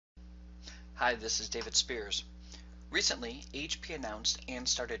Hi, this is David Spears. Recently, HP announced and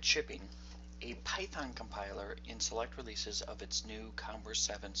started shipping a Python compiler in select releases of its new Comware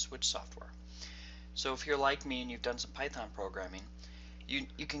 7 switch software. So if you're like me and you've done some Python programming,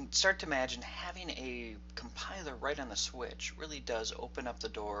 you can start to imagine having a compiler right on the switch really does open up the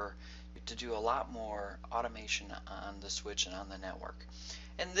door to do a lot more automation on the switch and on the network.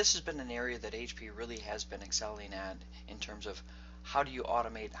 And this has been an area that HP really has been excelling at in terms of how do you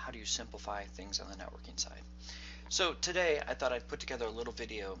automate, how do you simplify things on the networking side. So today I thought I'd put together a little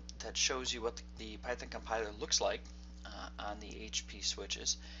video that shows you what the Python compiler looks like on the HP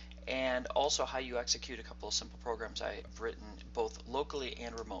switches, and also how you execute a couple of simple programs I've written both locally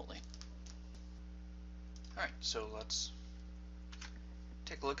and remotely. Alright, so let's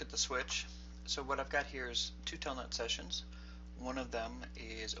take a look at the switch. So what I've got here is two telnet sessions. One of them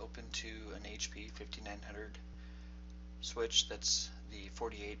is open to an HP 5900 switch that's the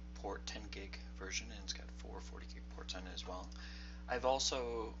 48 port 10 gig version, and it's got four 40 gig ports on it as well. I've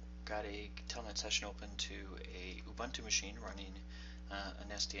also got a telnet session open to a Ubuntu machine running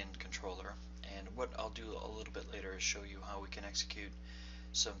an SDN controller, and what I'll do a little bit later is show you how we can execute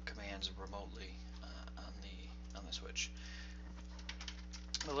some commands remotely on the switch.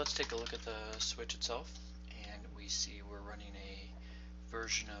 Well, let's take a look at the switch itself, and we see we're running a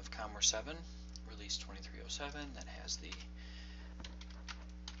version of Comware 7 release 2307 that has the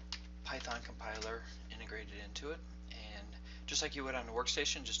Python compiler integrated into it, and just like you would on a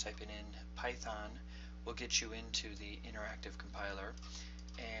workstation, just typing in Python will get you into the interactive compiler,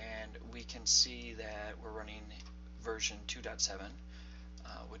 and we can see that we're running version 2.7,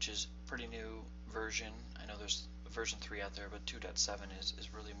 which is pretty new version. I know there's version 3 out there, but 2.7 is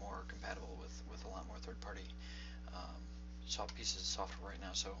really more compatible with a lot more third-party pieces of software right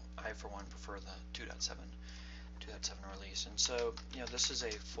now. So I, for one, prefer the 2.7 release. And so, this is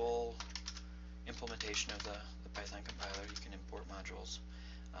a full implementation of the Python compiler. You can import modules.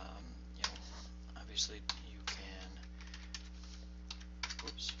 Obviously you can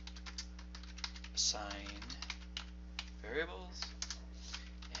assign variables,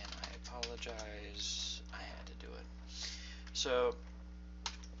 and I apologize, I had to do it. So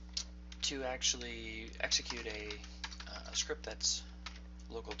to actually execute a script that's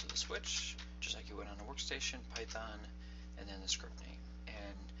local to the switch, just like you would on a workstation, Python, and then the script name.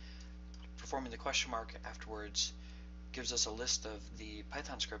 And performing the question mark afterwards gives us a list of the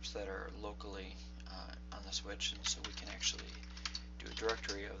Python scripts that are locally on the switch, and so we can actually do a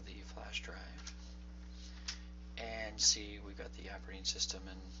directory of the flash drive and see we've got the operating system,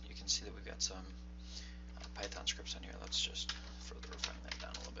 and you can see that we've got some Python scripts on here. Let's just further refine that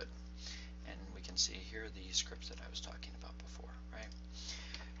down a little bit, and we can see here the scripts that I was talking about before, right?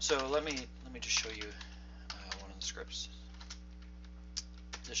 So let me just show you one of the scripts.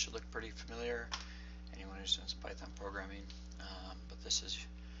 This should look pretty familiar, anyone who's doing some Python programming, but this is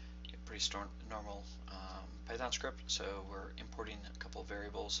a pretty normal Python script. So we're importing a couple of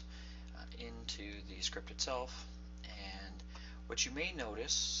variables into the script itself, and what you may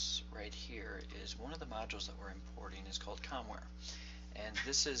notice right here is one of the modules that we're importing is called Comware, and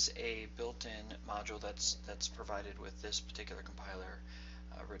this is a built-in module that's provided with this particular compiler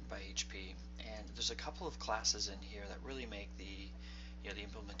written by HP. And there's a couple of classes in here that really make the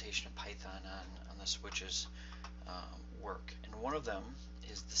implementation of Python on the switches work. And one of them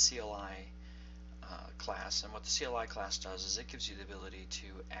is the CLI class, and what the CLI class does is it gives you the ability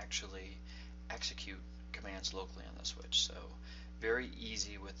to actually execute commands locally on the switch. So very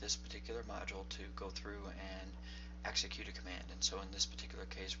easy with this particular module to go through and execute a command. And so in this particular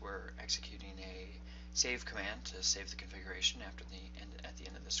case, we're executing a save command to save the configuration at the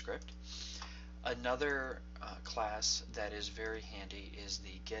end of the script. Another class that is very handy is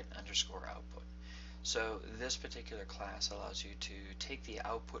the get_output. So this particular class allows you to take the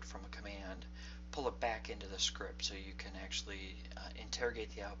output from a command, pull it back into the script, so you can actually interrogate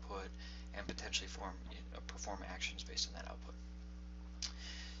the output and potentially perform actions based on that output.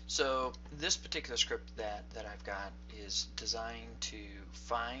 So this particular script that I've got is designed to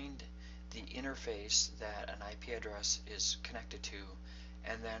find the interface that an IP address is connected to,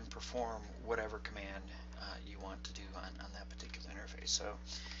 and then perform whatever command you want to do on that particular interface. So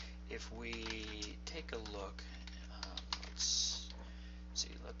if we take a look, let's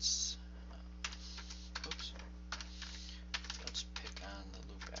see, let's pick on the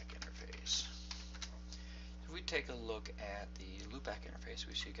loopback interface. If we take a look at the loopback interface,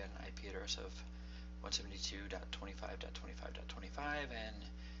 we see we've got an IP address of 172.25.25.25, and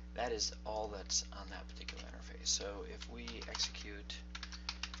that is all that's on that particular interface. So if we execute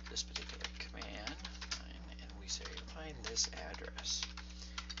this particular command, and we say find this address,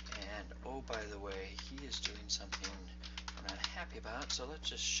 and oh oh, by the way, he is doing something I'm not happy about, so let's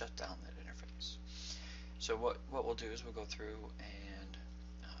just shut down that interface. So what we'll do is we'll go through and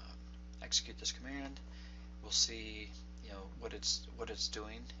execute this command. We'll see, what it's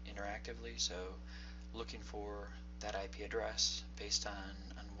doing interactively. So looking for that IP address based on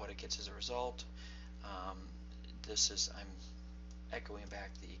what it gets as a result. I'm echoing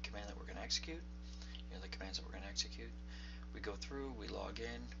back the command that we're going to execute. The commands that we're going to execute. We go through, we log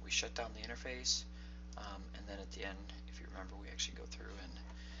in, we shut down the interface, and then at the end, if you remember, we actually go through and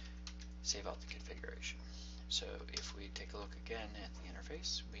save out the configuration. So if we take a look again at the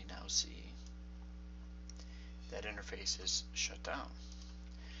interface, we now see that interface is shut down.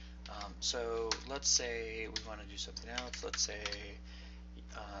 So let's say we want to do something else. Let's say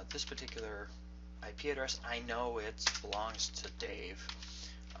this particular IP address, I know it belongs to Dave,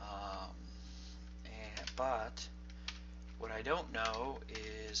 but what I don't know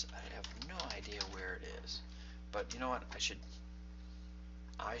is I have no idea where it is. But you know what?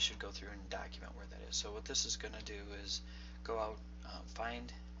 I should go through and document where that is. So what this is going to do is go out,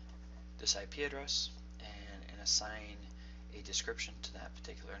 find this IP address, and assign a description to that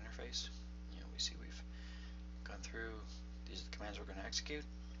particular interface. We see we've gone through. These are the commands we're going to execute,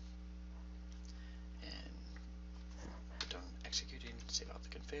 and we're done executing. Save out the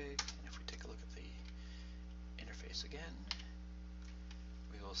config, and if we take a look at the interface again,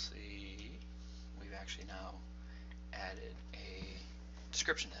 we will see we've actually now added a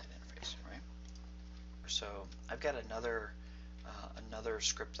description to that interface, right? So I've got another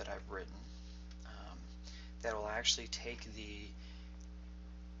script that I've written that will actually take the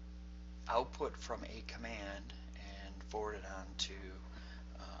output from a command and forward it on to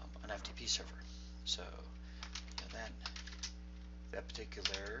an FTP server. So that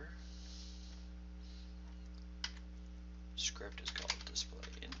particular script is called display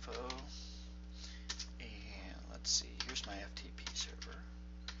info, and let's see, here's my FTP server,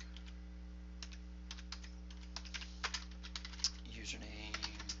 username,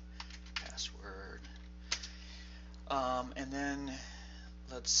 password, and then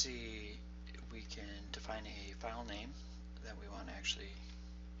let's see, we can define a file name that we want to actually,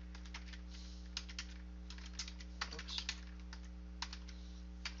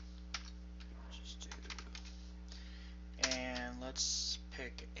 and let's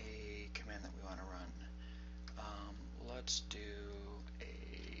pick a command that we want to run. Let's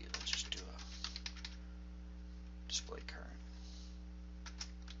just do a display current.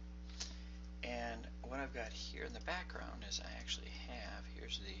 And what I've got here in the background is I actually have,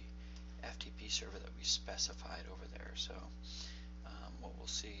 here's the FTP server that we specified over there. So what we'll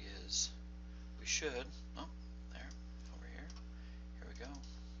see is we should, oh, there, over here we go,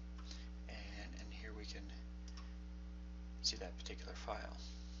 and here we can see that particular file.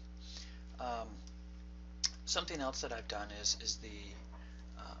 Something else that I've done is the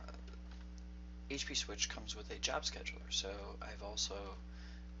HP switch comes with a job scheduler. So I've also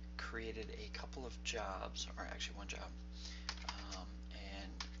created a couple of jobs, or actually one job,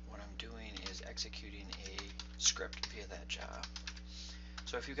 and what I'm doing is executing a script via that job.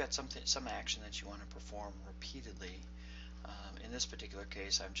 So if you've got some action that you want to perform repeatedly, in this particular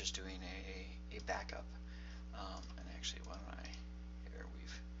case I'm just doing a backup, and actually why don't I, here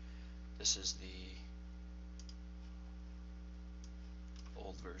this is the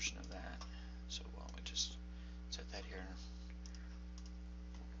old version of that, so why don't we just set that here.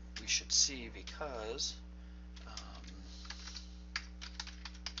 We should see, because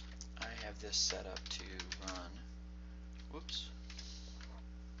I have this set up to run, whoops,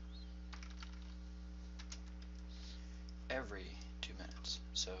 every 2 minutes.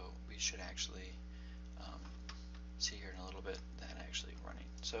 So we should actually see here in a little bit that actually running.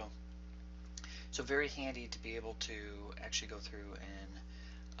 So very handy to be able to actually go through and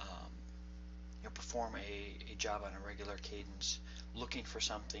perform a job on a regular cadence, looking for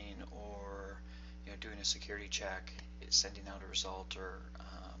something, or doing a security check, sending out a result, or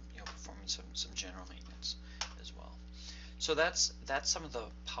performing some general maintenance as well. So that's some of the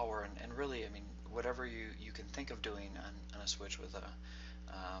power, and really, I mean, whatever you can think of doing on a switch with a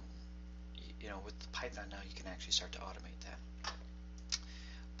with Python now, you can actually start to automate that.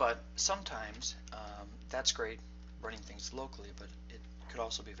 But sometimes that's great running things locally, but it could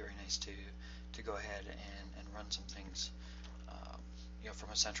also be very nice to go ahead and run some things from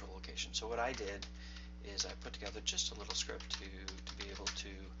a central location. So what I did is I put together just a little script to be able to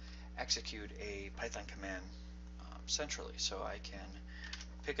execute a Python command centrally. So I can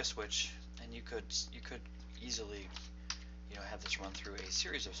pick a switch, and you could easily have this run through a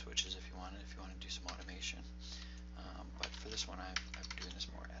series of switches if you want to do some automation. But for this one, I'm doing this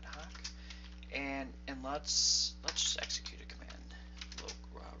more ad hoc, let's just execute a command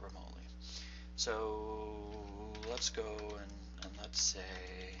remotely. So let's go and let's say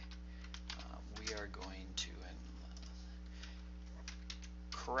we are going to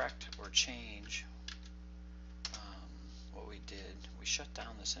correct or change what we did. We shut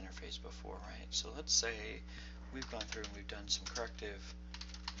down this interface before, right? So let's say we've gone through and we've done some corrective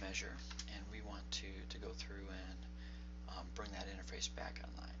measure, and we want to go through and bring that interface back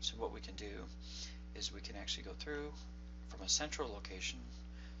online. So what we can do is we can actually go through from a central location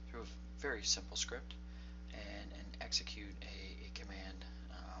through a very simple script and execute a command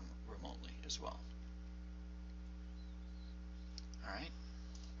remotely as well. Alright,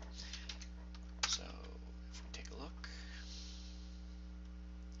 so if we take a look,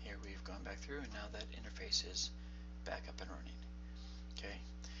 here we've gone back through and now that interface is back up and running. Okay,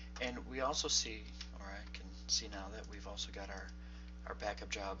 and we also see, or I can see now that we've also got our backup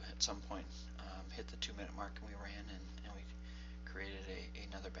job at some point hit the 2-minute mark, and we ran and we created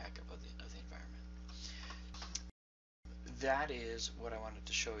another backup of the environment. That is what I wanted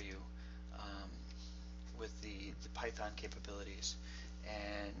to show you with the Python capabilities,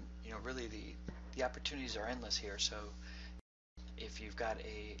 and really the opportunities are endless here. So if you've got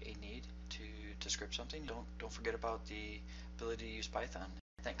a need to script something, don't forget about the ability to use Python.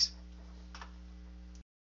 Thanks.